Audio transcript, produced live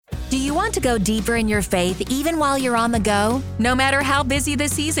Do you want to go deeper in your faith even while you're on the go? No matter how busy the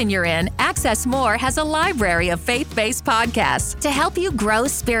season you're in, Access More has a library of faith-based podcasts to help you grow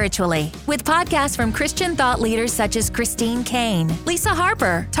spiritually. With podcasts from Christian thought leaders such as Christine Kane, Lisa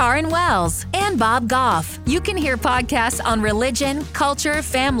Harper, Taryn Wells, and Bob Goff. You can hear podcasts on religion, culture,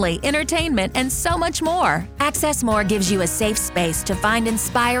 family, entertainment, and so much more. Access More gives you a safe space to find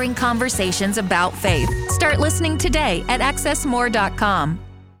inspiring conversations about faith. Start listening today at accessmore.com.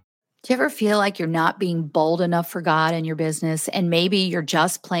 Do you ever feel like you're not being bold enough for God in your business and maybe you're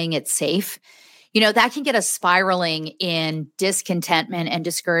just playing it safe? You know, that can get us spiraling in discontentment and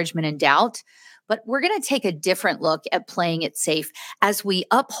discouragement and doubt. But we're going to take a different look at playing it safe as we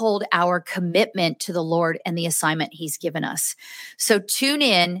uphold our commitment to the Lord and the assignment He's given us. So tune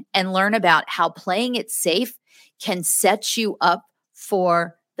in and learn about how playing it safe can set you up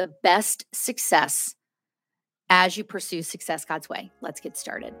for the best success as you pursue success God's way. Let's get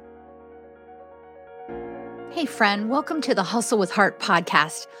started. Hey friend, welcome to the Hustle with Heart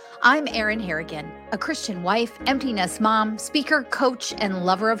podcast. I'm Erin Harrigan, a Christian wife, empty nest mom, speaker, coach, and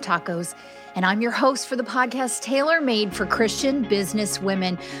lover of tacos. And I'm your host for the podcast tailor-made for Christian business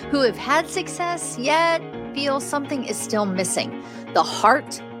women who have had success yet feel something is still missing. The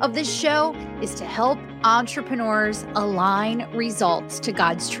heart of this show is to help entrepreneurs align results to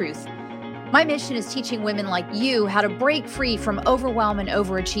God's truth. My mission is teaching women like you how to break free from overwhelm and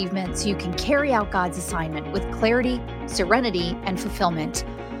overachievement so you can carry out God's assignment with clarity, serenity, and fulfillment.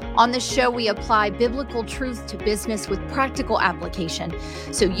 On this show, we apply biblical truth to business with practical application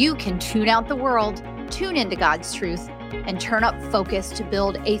so you can tune out the world, tune into God's truth, and turn up focus to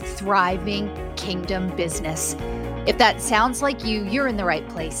build a thriving kingdom business. If that sounds like you, you're in the right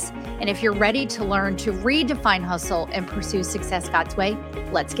place. And if you're ready to learn to redefine hustle and pursue success God's way,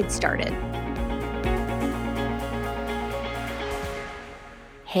 let's get started.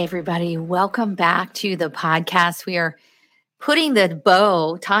 Hey, everybody. Welcome back to the podcast. We are tying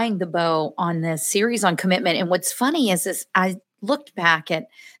the bow on this series on commitment. And what's funny is I looked back at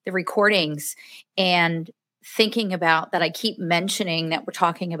the recordings and thinking about that I keep mentioning that we're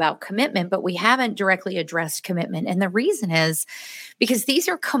talking about commitment, but we haven't directly addressed commitment. And the reason is because these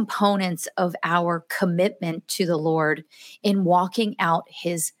are components of our commitment to the Lord in walking out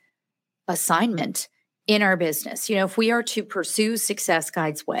His assignment in our business. You know, if we are to pursue success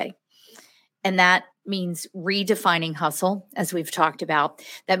God's way, and that means redefining hustle, as we've talked about,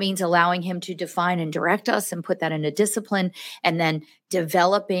 that means allowing Him to define and direct us and put that into discipline, and then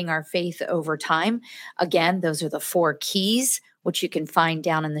developing our faith over time. Again, those are the 4 keys, which you can find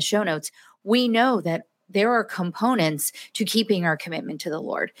down in the show notes. We know that there are components to keeping our commitment to the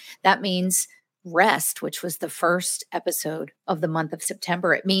Lord. That means rest, which was the first episode of the month of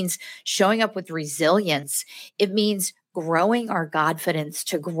September. It means showing up with resilience. It means growing our Godfidence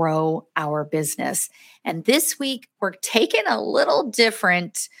to grow our business. And this week, we're taking a little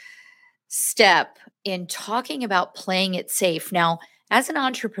different step in talking about playing it safe. Now, as an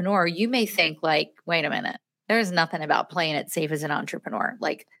entrepreneur, you may think like, wait a minute, there's nothing about playing it safe as an entrepreneur.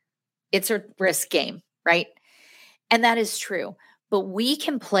 Like, it's a risk game, right? And that is true. But we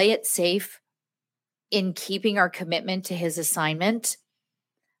can play it safe in keeping our commitment to His assignment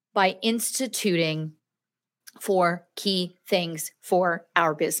by instituting 4 key things for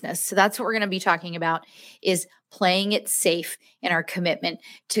our business. So that's what we're going to be talking about, is playing it safe in our commitment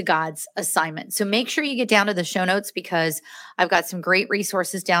to God's assignment. So make sure you get down to the show notes because I've got some great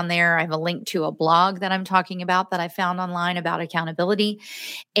resources down there. I have a link to a blog that I'm talking about that I found online about accountability,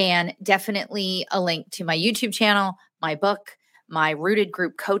 and definitely a link to my YouTube channel, my book, my Rooted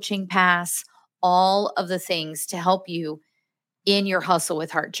Group Coaching Pass, all of the things to help you in your Hustle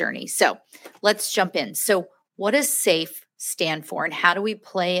with Heart journey. So let's jump in. So what does SAFE stand for, and how do we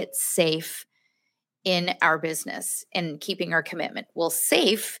play it safe in our business and keeping our commitment? Well,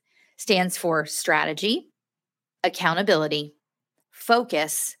 SAFE stands for strategy, accountability,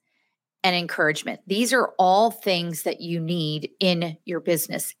 focus, and encouragement. These are all things that you need in your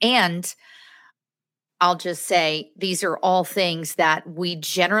business. And I'll just say these are all things that we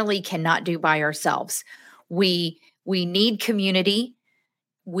generally cannot do by ourselves. We need community.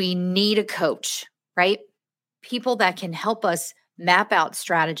 We need a coach, right? People that can help us map out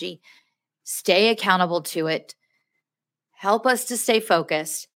strategy, stay accountable to it, help us to stay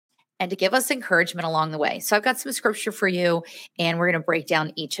focused, and to give us encouragement along the way. So I've got some scripture for you, and we're going to break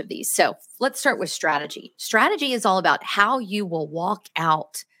down each of these. So let's start with strategy. Strategy is all about how you will walk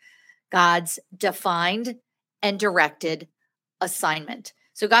out God's defined and directed assignment.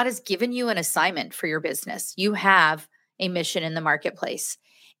 So God has given you an assignment for your business. You have a mission in the marketplace,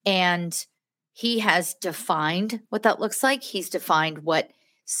 and He has defined what that looks like. He's defined what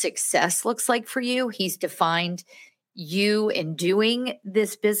success looks like for you. He's defined you in doing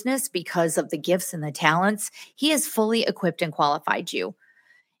this business because of the gifts and the talents. He has fully equipped and qualified you.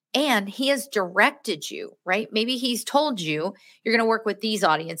 And he has directed you, right? Maybe he's told you you're going to work with these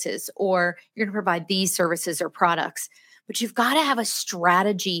audiences or you're going to provide these services or products, but you've got to have a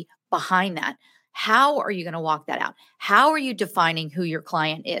strategy behind that. How are you going to walk that out? How are you defining who your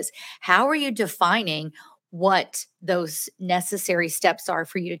client is? How are you defining what those necessary steps are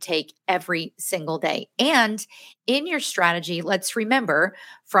for you to take every single day? And in your strategy, let's remember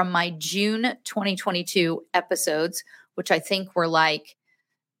from my June 2022 episodes, which I think were like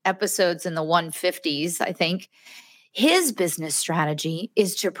episodes in the 150s, I think, his business strategy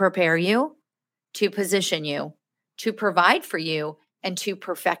is to prepare you, to position you, to provide for you, and to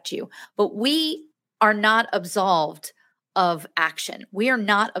perfect you. But we are not absolved of action. We are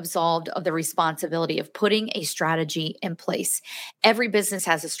not absolved of the responsibility of putting a strategy in place. Every business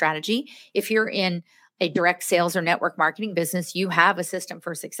has a strategy. If you're in a direct sales or network marketing business, you have a system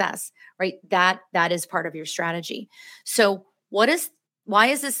for success, right? That is part of your strategy. So why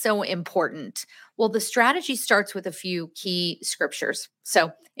is this so important? Well, the strategy starts with a few key scriptures.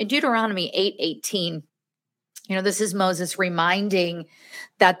 So in Deuteronomy 8:18, this is Moses reminding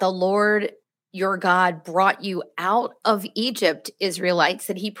that the Lord your God brought you out of Egypt, Israelites,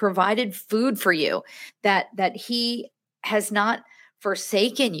 that he provided food for you, that he has not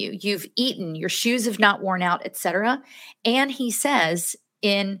forsaken you. You've eaten, your shoes have not worn out, etc. And he says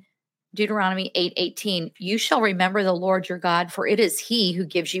in Deuteronomy 8:18, you shall remember the Lord your God, for it is he who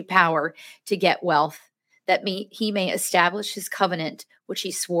gives you power to get wealth, that he may establish his covenant, which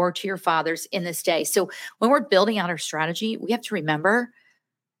he swore to your fathers in this day. So when we're building out our strategy, we have to remember,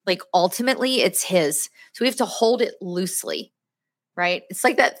 ultimately it's his. So we have to hold it loosely, right? It's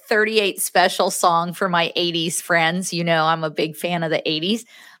like that 38 Special song for my 80s friends. I'm a big fan of the 80s.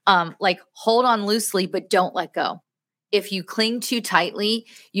 Hold on loosely, but don't let go. If you cling too tightly,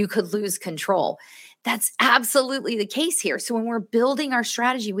 you could lose control. That's absolutely the case here. So when we're building our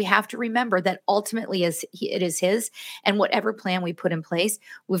strategy, we have to remember that ultimately it is his, and whatever plan we put in place,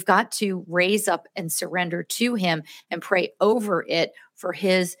 we've got to raise up and surrender to him and pray over it for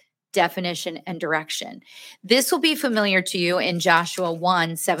his definition and direction. This will be familiar to you in Joshua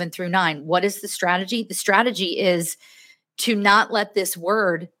 1:7-9. What is the strategy? The strategy is to not let this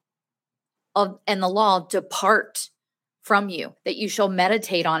word and the law depart from you, that you shall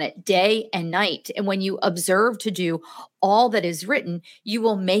meditate on it day and night. And when you observe to do all that is written, you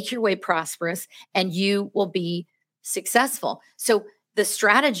will make your way prosperous and you will be successful. So the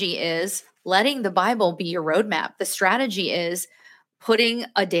strategy is letting the Bible be your roadmap. The strategy is putting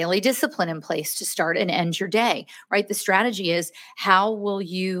a daily discipline in place to start and end your day, right? The strategy is how will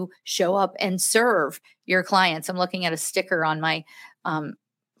you show up and serve your clients? I'm looking at a sticker on my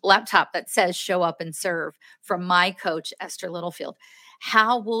laptop that says show up and serve from my coach, Esther Littlefield.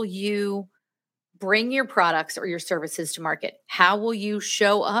 How will you bring your products or your services to market? How will you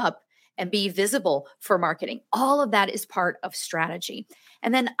show up and be visible for marketing? All of that is part of strategy.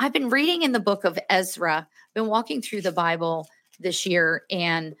 And then I've been reading in the book of Ezra, been walking through the Bible this year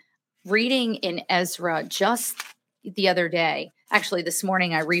and reading in Ezra just the other day. Actually, this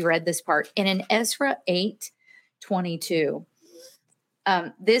morning I reread this part. And in Ezra 8:22,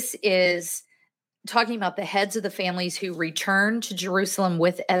 this is talking about the heads of the families who returned to Jerusalem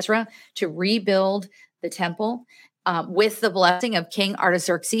with Ezra to rebuild the temple with the blessing of King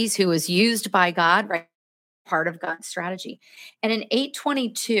Artaxerxes, who was used by God, right? Part of God's strategy. And in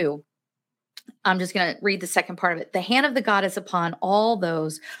 8:22, I'm just going to read the second part of it. The hand of the God is upon all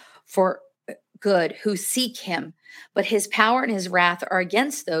those for good who seek him, but his power and his wrath are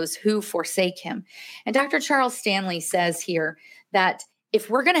against those who forsake him. And Dr. Charles Stanley says here that if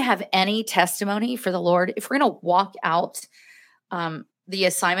we're going to have any testimony for the Lord, if we're going to walk out the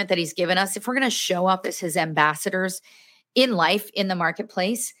assignment that he's given us, if we're going to show up as his ambassadors in life, in the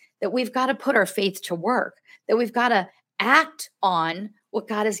marketplace, that we've got to put our faith to work, that we've got to act on what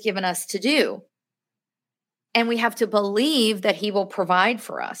God has given us to do. And we have to believe that he will provide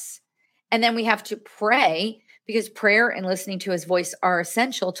for us. And then we have to pray, because prayer and listening to his voice are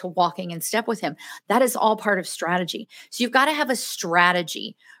essential to walking in step with him. That is all part of strategy. So you've got to have a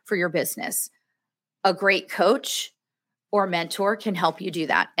strategy for your business. A great coach or mentor can help you do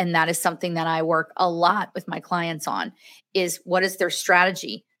that. And that is something that I work a lot with my clients on, is what is their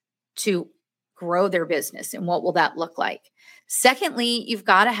strategy to grow their business and what will that look like? Secondly, you've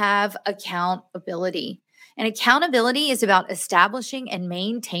got to have accountability. And accountability is about establishing and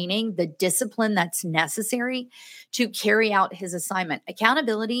maintaining the discipline that's necessary to carry out his assignment.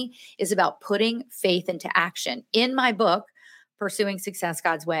 Accountability is about putting faith into action. In my book, Pursuing Success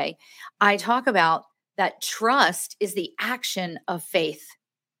God's Way, I talk about that trust is the action of faith,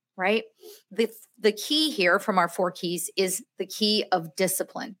 right? The key here from our 4 keys is the key of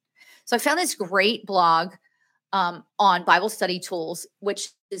discipline. So I found this great blog on Bible study tools, which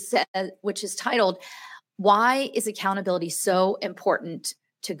is titled, "Why is Accountability So Important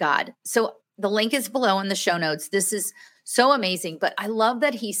to God?" So the link is below in the show notes. This is so amazing. But I love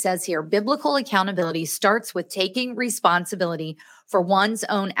that he says here, biblical accountability starts with taking responsibility for one's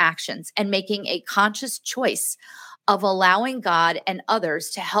own actions and making a conscious choice of allowing God and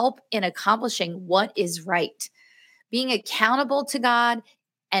others to help in accomplishing what is right. Being accountable to God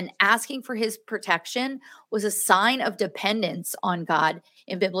and asking for his protection was a sign of dependence on God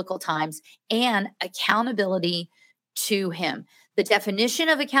in biblical times and accountability to him. The definition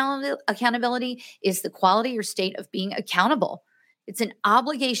of accountability is the quality or state of being accountable. It's an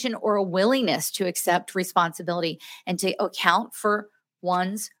obligation or a willingness to accept responsibility and to account for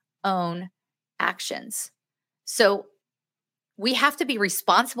one's own actions. So we have to be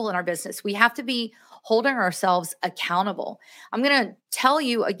responsible in our business. We have to be holding ourselves accountable. I'm going to tell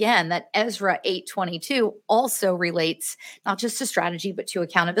you again that Ezra 8:22 also relates not just to strategy, but to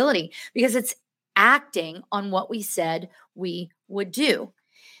accountability, because it's acting on what we said we would do.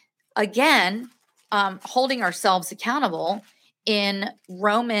 Again, holding ourselves accountable in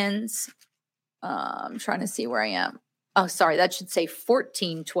Romans, I'm trying to see where I am. Oh, sorry, that should say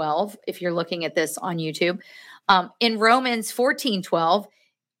 14:12 if you're looking at this on YouTube. In Romans 14:12,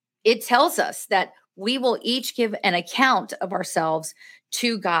 it tells us that we will each give an account of ourselves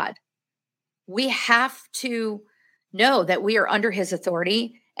to God. We have to know that we are under his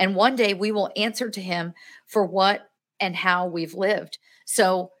authority, and one day we will answer to him for what and how we've lived.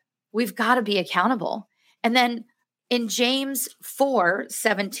 So we've got to be accountable. And then in James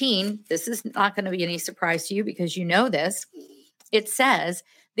 4:17, this is not going to be any surprise to you because you know this. It says,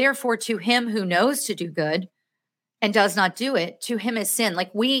 "Therefore, to him who knows to do good and does not do it, to him is sin."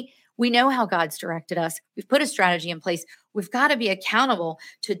 Like we know how God's directed us. We've put a strategy in place. We've got to be accountable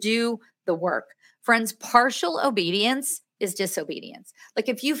to do the work. Friends, partial obedience is disobedience. Like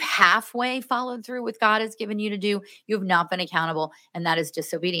if you've halfway followed through what God has given you to do, you have not been accountable, and that is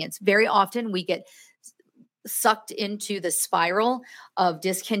disobedience. Very often we get sucked into the spiral of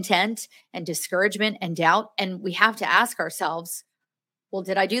discontent and discouragement and doubt, and we have to ask ourselves, well,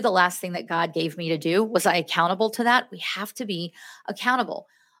 did I do the last thing that God gave me to do? Was I accountable to that? We have to be accountable.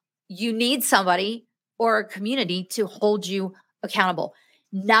 You need somebody or a community to hold you accountable.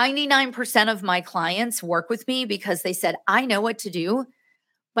 99% of my clients work with me because they said, I know what to do,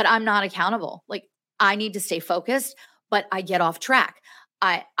 but I'm not accountable. Like I need to stay focused, but I get off track.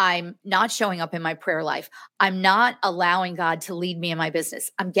 I'm not showing up in my prayer life. I'm not allowing God to lead me in my business.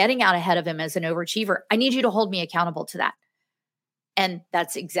 I'm getting out ahead of him as an overachiever. I need you to hold me accountable to that. And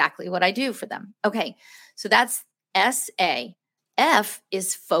that's exactly what I do for them. Okay, so that's SA. F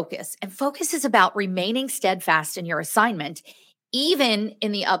is focus. And focus is about remaining steadfast in your assignment, even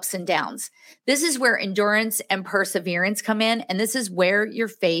in the ups and downs. This is where endurance and perseverance come in. And this is where your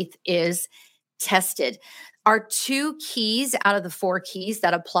faith is tested. Our 2 keys out of the 4 keys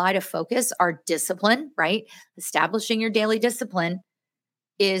that apply to focus are discipline, right? Establishing your daily discipline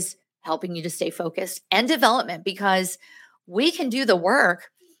is helping you to stay focused, and development, because we can do the work,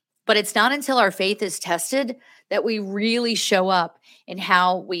 but it's not until our faith is tested that we really show up in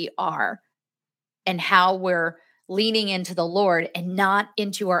how we are and how we're leaning into the Lord and not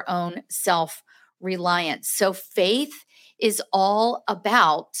into our own self-reliance. So faith is all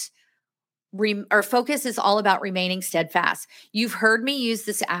about, our focus is all about remaining steadfast. You've heard me use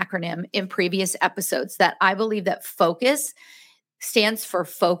this acronym in previous episodes, that I believe that focus stands for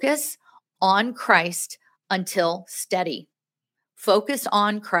focus on Christ until steady. Focus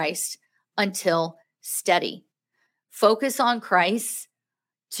on Christ until steady. Focus on Christ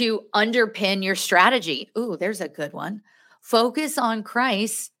to underpin your strategy. Ooh, there's a good one. Focus on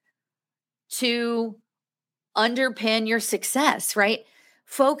Christ to underpin your success, right?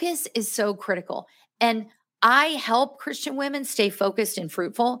 Focus is so critical. And I help Christian women stay focused and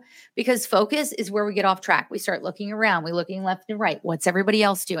fruitful, because focus is where we get off track. We start looking around, we're looking left and right. What's everybody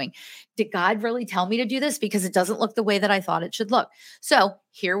else doing? Did God really tell me to do this? Because it doesn't look the way that I thought it should look. So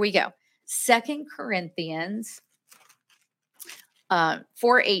here we go. 2 Corinthians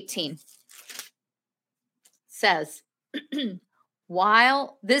 4:18 says,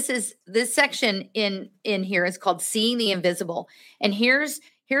 while this section in here is called Seeing the Invisible. And here's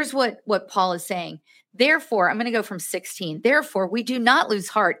what Paul is saying. Therefore, I'm going to go from 16. Therefore, we do not lose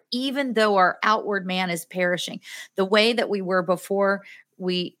heart, even though our outward man is perishing. The way that we were before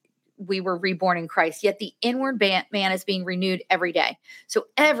we we were reborn in Christ, yet the inward man is being renewed every day. So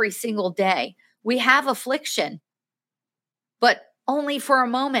every single day we have affliction, but only for a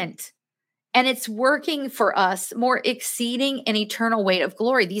moment. And it's working for us, more exceeding an eternal weight of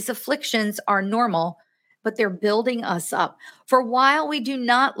glory. These afflictions are normal, but they're building us up. For a while, we do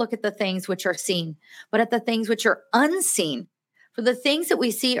not look at the things which are seen, but at the things which are unseen. For the things that we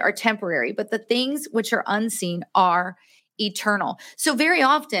see are temporary, but the things which are unseen are eternal. So very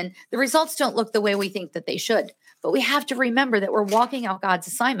often, the results don't look the way we think that they should. But we have to remember that we're walking out God's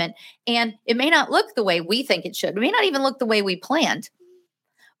assignment, and it may not look the way we think it should. It may not even look the way we planned.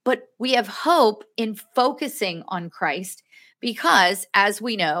 But we have hope in focusing on Christ because, as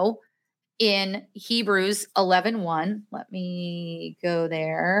we know, in Hebrews 11:1, let me go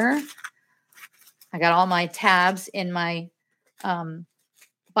there. I got all my tabs in my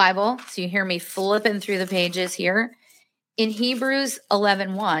Bible, so you hear me flipping through the pages here. In Hebrews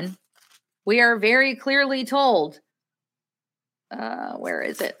 11:1, we are very clearly told, where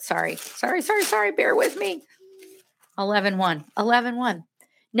is it? Sorry. Bear with me. 11:1.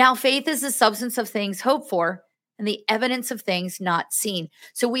 Now faith is the substance of things hoped for and the evidence of things not seen.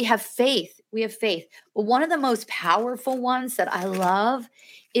 So we have faith. But one of the most powerful ones that I love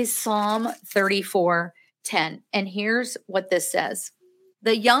is Psalm 34:10. And here's what this says.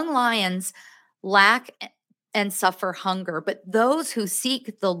 The young lions lack and suffer hunger, but those who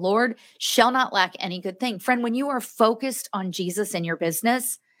seek the Lord shall not lack any good thing. Friend, when you are focused on Jesus in your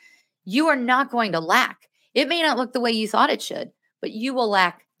business, you are not going to lack. It may not look the way you thought it should, but you will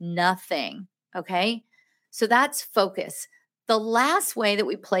lack nothing. Okay. So that's focus. The last way that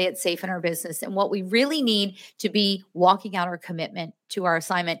we play it safe in our business and what we really need to be walking out our commitment to our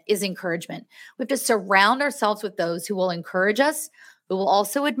assignment is encouragement. We have to surround ourselves with those who will encourage us, who will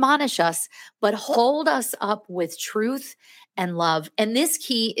also admonish us, but hold us up with truth and love. And this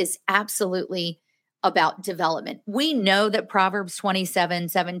key is absolutely about development. We know that Proverbs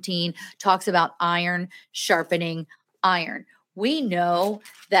 27:17 talks about iron sharpening iron. We know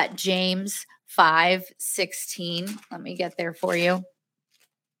that James 5:16, let me get there for you,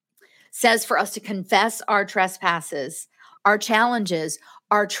 says for us to confess our trespasses, our challenges,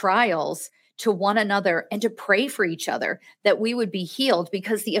 our trials to one another and to pray for each other that we would be healed,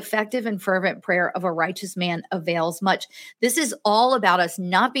 because the effective and fervent prayer of a righteous man avails much. This is all about us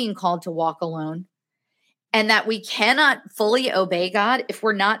not being called to walk alone, and that we cannot fully obey God if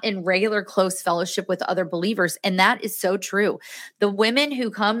we're not in regular close fellowship with other believers. And that is so true. The women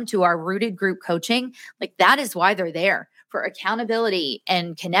who come to our Rooted group coaching, like that is why they're there, for accountability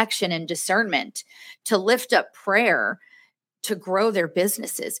and connection and discernment, to lift up prayer, to grow their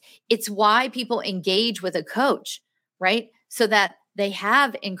businesses. It's why people engage with a coach, right? So that they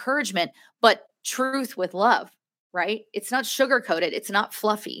have encouragement, but truth with love, right? It's not sugar-coated. It's not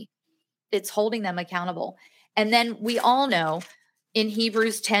fluffy. It's holding them accountable. And then we all know in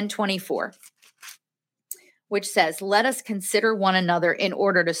Hebrews 10:24, which says, let us consider one another in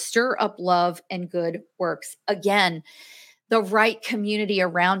order to stir up love and good works. Again, the right community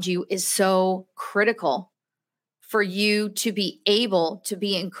around you is so critical for you to be able to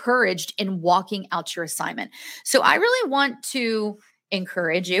be encouraged in walking out your assignment. So I really want to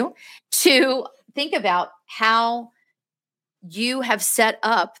encourage you to think about how you have set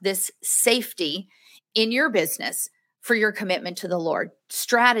up this safety in your business for your commitment to the Lord.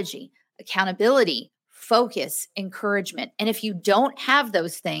 Strategy, accountability, focus, encouragement. And if you don't have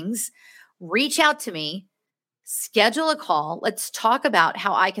those things, reach out to me, schedule a call. Let's talk about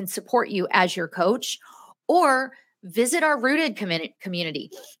how I can support you as your coach, or visit our Rooted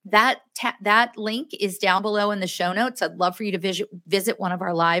community. That link is down below in the show notes. I'd love for you to visit one of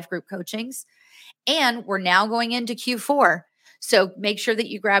our live group coachings. And we're now going into Q4. So make sure that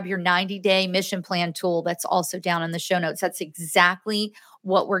you grab your 90-day mission plan tool that's also down in the show notes. That's exactly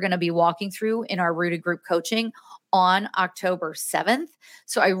what we're going to be walking through in our Rooted group coaching on October 7th.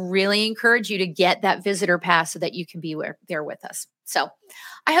 So I really encourage you to get that visitor pass so that you can be there with us. So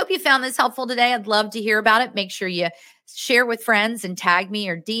I hope you found this helpful today. I'd love to hear about it. Make sure you share with friends and tag me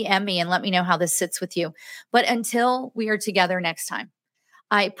or DM me and let me know how this sits with you. But until we are together next time,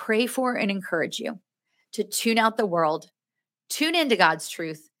 I pray for and encourage you to tune out the world, tune into God's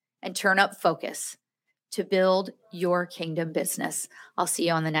truth, and turn up focus to build your kingdom business. I'll see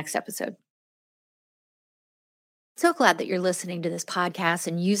you on the next episode. So glad that you're listening to this podcast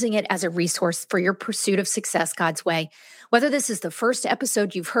and using it as a resource for your pursuit of success God's way. Whether this is the first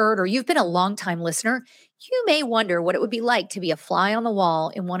episode you've heard or you've been a longtime listener, You may wonder what it would be like to be a fly on the wall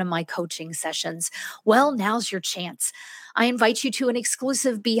in one of my coaching sessions. Well, now's your chance. I invite you to an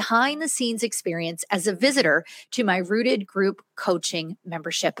exclusive behind the scenes experience as a visitor to my Rooted Group Coaching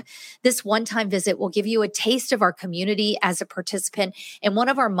membership. This one-time visit will give you a taste of our community as a participant in one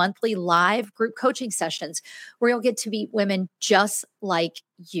of our monthly live group coaching sessions where you'll get to meet women just like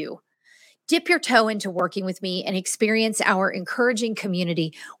you. Dip your toe into working with me and experience our encouraging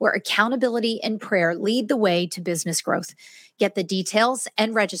community where accountability and prayer lead the way to business growth. Get the details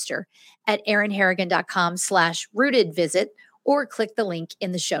and register at erinharrigan.com/rooted visit or click the link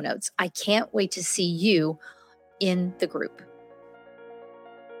in the show notes. I can't wait to see you in the group.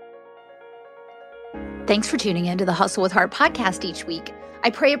 Thanks for tuning in to the Hustle with Heart podcast each week. I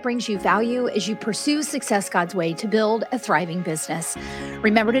pray it brings you value as you pursue success God's way to build a thriving business.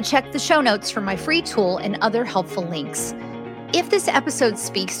 Remember to check the show notes for my free tool and other helpful links. If this episode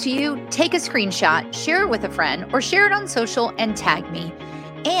speaks to you, take a screenshot, share it with a friend, or share it on social and tag me.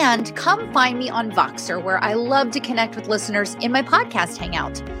 And come find me on Voxer, where I love to connect with listeners in my podcast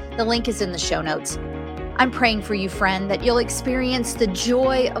hangout. The link is in the show notes. I'm praying for you, friend, that you'll experience the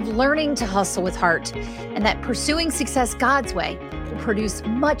joy of learning to hustle with heart and that pursuing success God's way will produce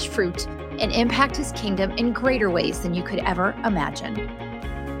much fruit and impact His kingdom in greater ways than you could ever imagine.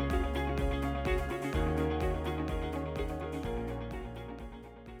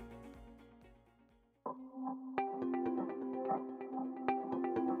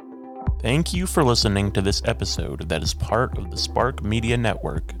 Thank you for listening to this episode that is part of the Spark Media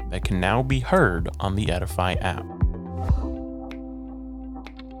Network that can now be heard on the Edify app.